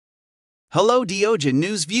Hello Diogen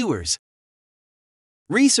News viewers.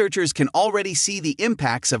 Researchers can already see the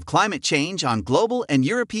impacts of climate change on global and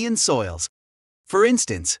European soils. For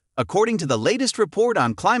instance, according to the latest report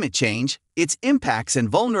on climate change, its impacts and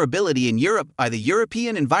vulnerability in Europe by the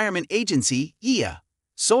European Environment Agency, EA,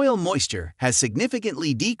 soil moisture has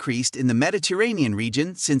significantly decreased in the Mediterranean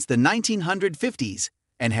region since the 1950s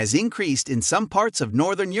and has increased in some parts of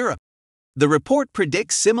northern Europe. The report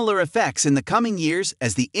predicts similar effects in the coming years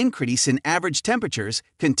as the increase in average temperatures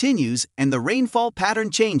continues and the rainfall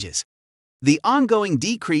pattern changes. The ongoing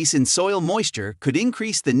decrease in soil moisture could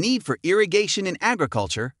increase the need for irrigation in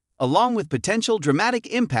agriculture, along with potential dramatic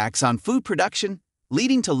impacts on food production,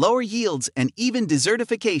 leading to lower yields and even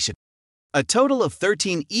desertification. A total of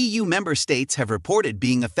 13 EU member states have reported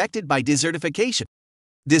being affected by desertification.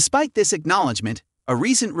 Despite this acknowledgement, a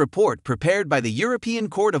recent report prepared by the European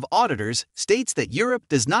Court of Auditors states that Europe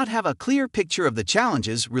does not have a clear picture of the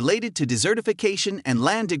challenges related to desertification and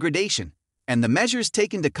land degradation, and the measures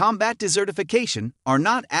taken to combat desertification are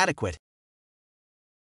not adequate.